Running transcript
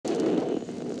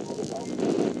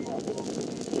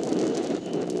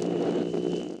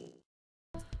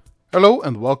Hello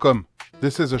and welcome.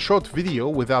 This is a short video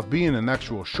without being an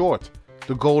actual short.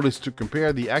 The goal is to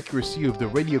compare the accuracy of the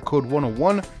Radiacode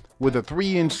 101 with a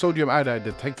 3-inch sodium iodide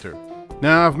detector.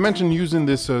 Now, I've mentioned using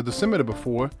this dosimeter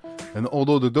before, and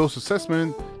although the dose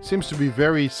assessment seems to be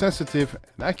very sensitive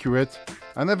and accurate,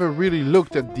 I never really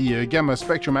looked at the gamma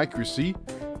spectrum accuracy,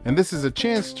 and this is a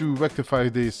chance to rectify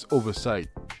this oversight.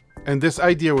 And this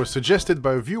idea was suggested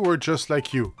by a viewer just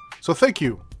like you, so thank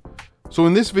you! So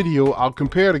in this video, I'll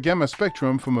compare the gamma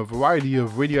spectrum from a variety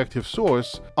of radioactive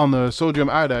sources on the sodium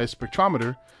iodide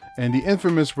spectrometer and the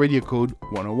infamous Radiacode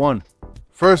 101.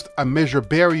 First, I measure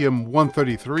barium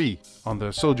 133 on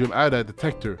the sodium iodide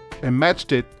detector and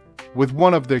matched it with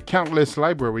one of the countless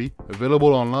library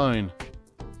available online.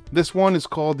 This one is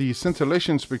called the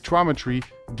Scintillation Spectrometry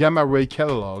Gamma Ray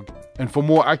Catalog, and for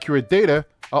more accurate data,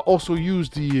 I also use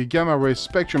the Gamma Ray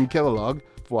Spectrum Catalog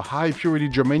for high purity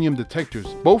germanium detectors,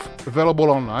 both available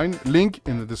online, link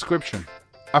in the description.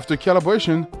 After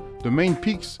calibration, the main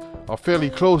peaks are fairly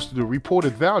close to the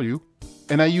reported value,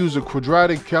 and I use a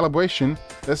quadratic calibration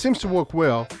that seems to work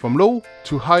well from low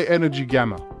to high energy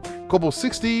gamma. Cobalt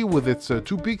 60 with its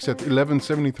two peaks at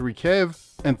 1173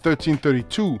 keV and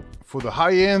 1332 for the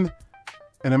high end,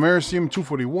 and Americium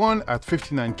 241 at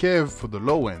 59 keV for the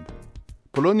low end.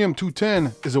 Polonium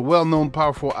 210 is a well-known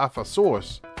powerful alpha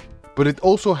source, but it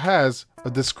also has a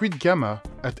discrete gamma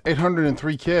at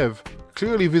 803 keV,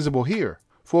 clearly visible here.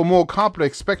 For a more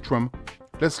complex spectrum,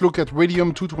 let's look at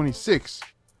radium 226.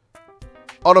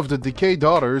 All of the decay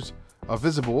daughters are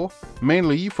visible,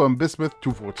 mainly from bismuth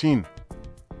 214.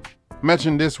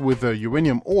 Matching this with a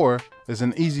uranium ore is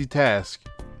an easy task.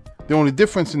 The only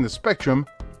difference in the spectrum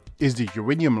is the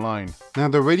uranium line. Now,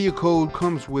 the Radiacode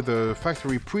comes with a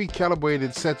factory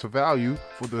pre-calibrated set of value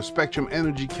for the spectrum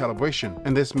energy calibration,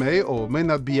 and this may or may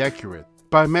not be accurate.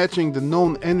 By matching the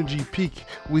known energy peak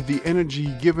with the energy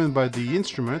given by the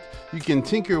instrument, you can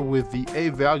tinker with the A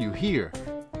value here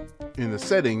in the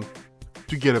setting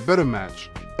to get a better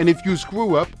match. And if you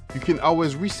screw up, you can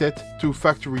always reset to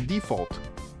factory default.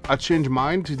 I change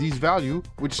mine to this value,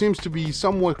 which seems to be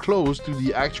somewhat close to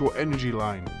the actual energy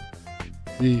line.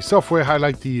 The software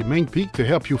highlights the main peak to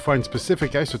help you find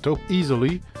specific isotope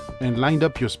easily and line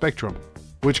up your spectrum,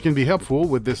 which can be helpful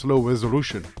with this low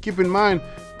resolution. Keep in mind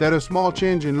that a small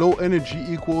change in low energy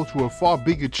equals to a far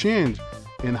bigger change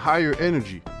in higher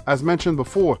energy. As mentioned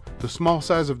before, the small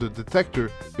size of the detector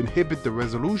inhibits the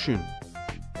resolution,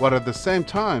 while at the same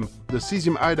time, the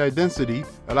cesium iodide density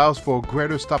allows for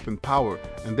greater stopping power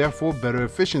and therefore better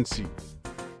efficiency.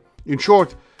 In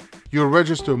short, you'll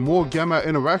register more gamma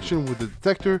interaction with the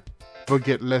detector, but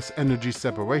get less energy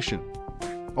separation.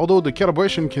 Although the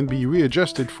calibration can be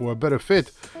readjusted for a better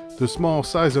fit, the small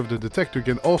size of the detector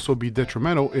can also be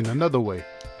detrimental in another way.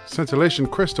 Scintillation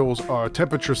crystals are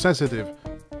temperature sensitive.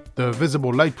 The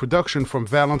visible light production from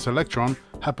valence electron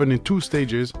happens in two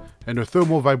stages, and the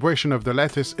thermal vibration of the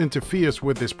lattice interferes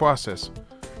with this process.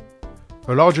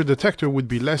 A larger detector would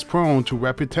be less prone to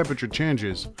rapid temperature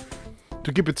changes.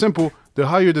 To keep it simple, the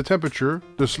higher the temperature,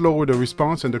 the slower the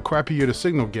response and the crappier the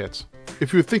signal gets.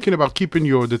 If you're thinking about keeping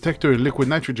your detector in liquid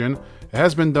nitrogen, it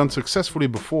has been done successfully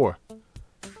before.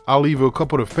 I'll leave a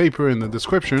couple of papers in the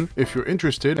description if you're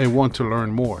interested and want to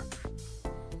learn more.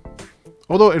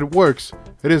 Although it works,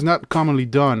 it is not commonly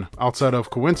done outside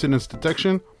of coincidence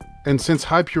detection, and since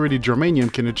high purity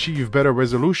germanium can achieve better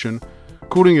resolution,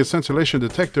 cooling a scintillation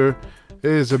detector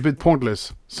is a bit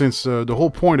pointless, since the whole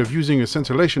point of using a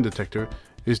scintillation detector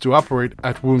is to operate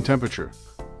at room temperature.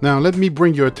 Now let me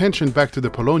bring your attention back to the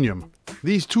polonium.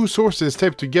 These two sources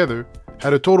taped together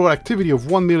had a total activity of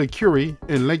 1 millicurie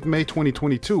in late May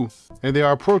 2022, and they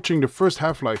are approaching the first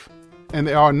half-life, and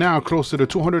they are now close to the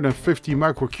 250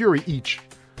 microcurie each.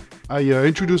 I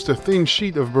introduced a thin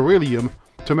sheet of beryllium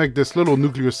to make this little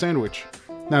nuclear sandwich.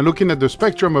 Now looking at the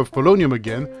spectrum of polonium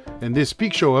again, and this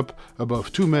peak show up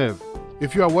above 2 MeV.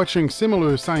 If you are watching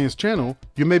similar science channel,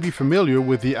 you may be familiar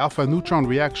with the alpha-neutron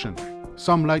reaction.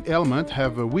 Some light elements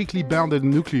have a weakly bounded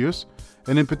nucleus,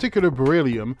 and in particular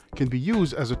beryllium can be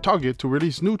used as a target to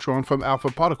release neutron from alpha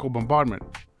particle bombardment.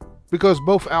 Because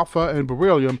both alpha and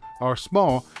beryllium are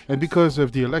small, and because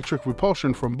of the electric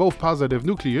repulsion from both positive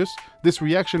nucleus, this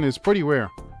reaction is pretty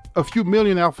rare. A few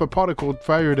million alpha particles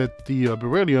fired at the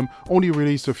beryllium only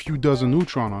release a few dozen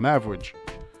neutrons on average.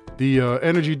 The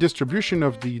energy distribution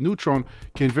of the neutron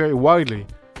can vary widely,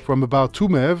 from about 2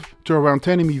 MeV to around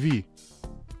 10 MeV,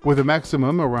 with a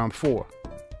maximum around 4.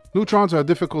 Neutrons are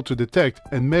difficult to detect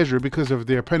and measure because of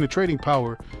their penetrating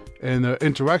power and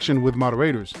interaction with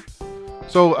moderators.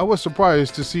 So I was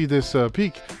surprised to see this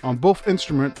peak on both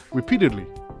instruments repeatedly.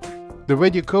 The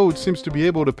Radiacode seems to be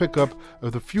able to pick up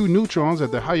the few neutrons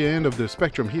at the higher end of the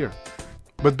spectrum here.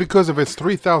 But because of its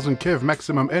 3000 keV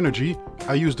maximum energy,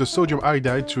 I used the sodium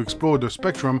iodide to explore the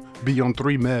spectrum beyond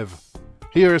 3 MeV.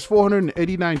 Here is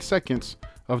 489 seconds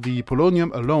of the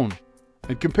polonium alone,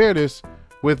 and compare this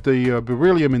with the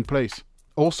beryllium in place,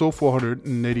 also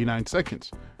 489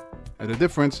 seconds, and the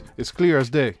difference is clear as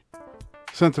day.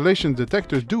 Scintillation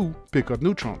detectors do pick up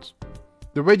neutrons.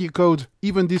 The Radiacode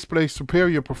even displays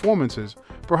superior performances,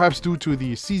 perhaps due to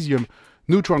the cesium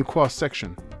neutron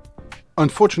cross-section.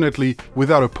 Unfortunately,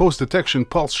 without a post-detection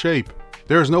pulse shape,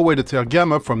 there is no way to tell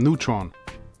gamma from neutron.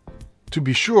 To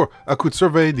be sure, I could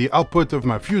survey the output of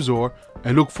my fusor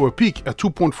and look for a peak at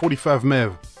 2.45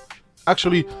 MeV.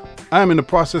 Actually, I am in the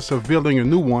process of building a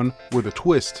new one with a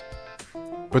twist,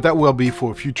 but that will be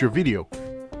for a future video.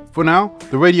 For now,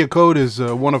 the Radiacode is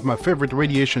one of my favorite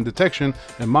radiation detection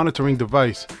and monitoring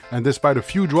device, and despite a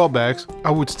few drawbacks,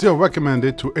 I would still recommend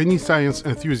it to any science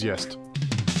enthusiast.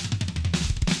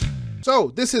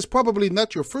 So, this is probably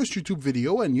not your first YouTube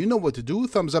video, and you know what to do.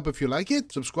 Thumbs up if you like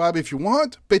it, subscribe if you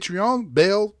want, Patreon,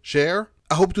 bell, share.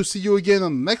 I hope to see you again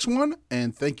on the next one,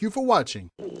 and thank you for watching.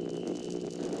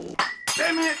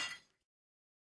 Damn it!